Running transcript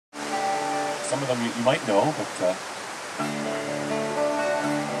Some of them you might know, but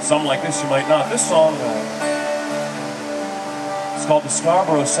some like this you might not. This song is called the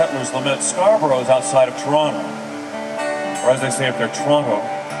Scarborough Settlers' Lament. Scarborough is outside of Toronto, or as they say up there, Toronto.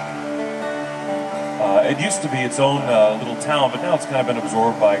 It used to be its own little town, but now it's kind of been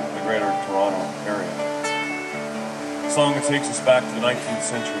absorbed by the greater Toronto area. A song that takes us back to the 19th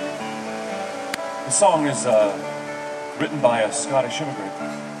century. The song is written by a Scottish immigrant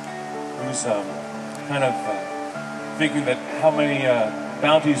who's kind of thinking that how many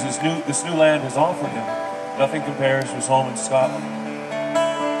bounties this new land has offered him, nothing compares to his home in Scotland,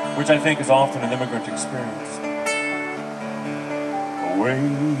 which I think is often an immigrant experience. Away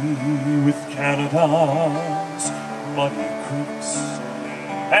with Canada's muddy creeks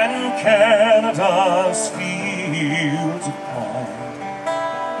and Canada's fields of pine,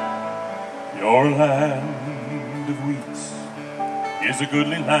 your land of wheat is a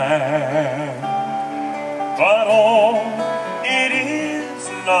goodly land, but oh, it is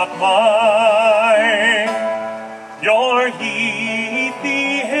not mine. Your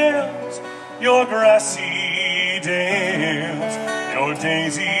heathy hills, your grassy dales, your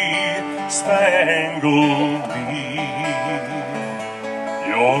daisy-spangled lea,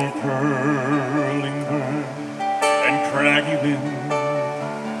 your purling burn and craggy linn,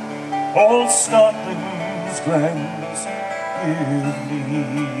 old Scotland's glens give me.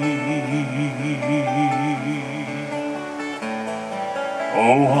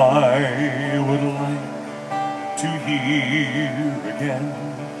 Oh, I would like to hear again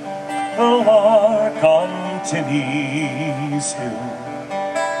the lark on Tinny's hill,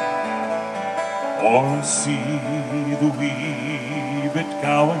 or see the wee bit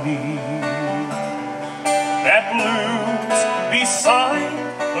gowanee that blooms beside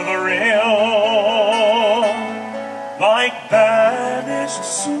the rill, like banished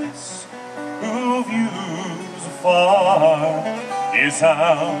Swiss who views afar his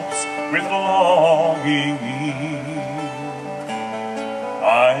house with longing.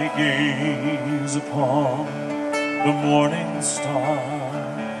 I gaze upon the morning star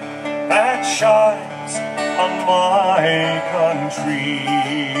that shines on my country.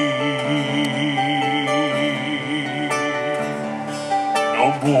 No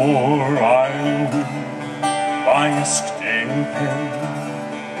more I'll win by Eskdale pen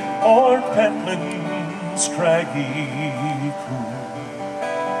or Pentland's craggy cool,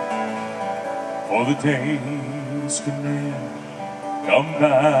 for the days can ne'er come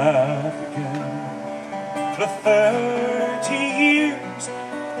back again. The 30 years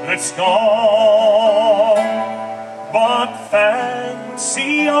that's gone, but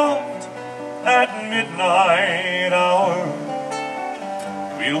fancy oft at midnight hour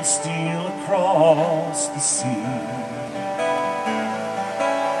we'll steal across the sea,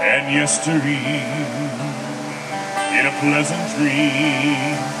 and yestereve in a pleasant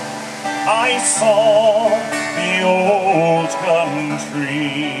dream I saw the old country.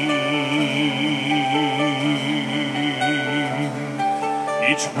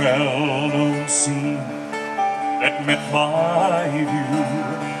 Each well-known scene that met my view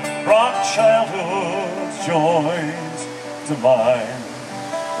brought childhood's joys to mind.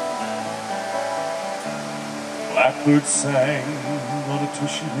 Blackbird sang on a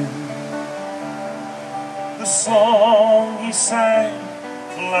tushy wind the song he sang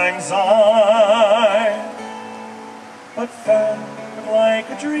lang syne, but felt like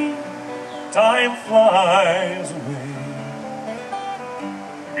a dream. Time flies away.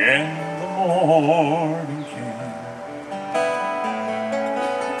 Again the morning came,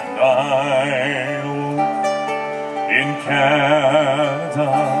 and I woke in Canada,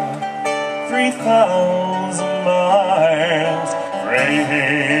 3,000 miles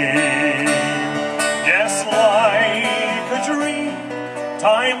frame. Yes, like a dream,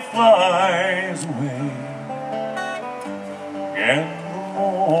 time flies away. Again the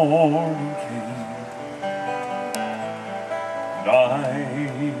morning came, and I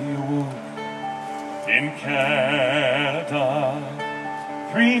awoke in Canada,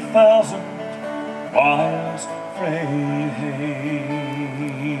 3,000 miles frame.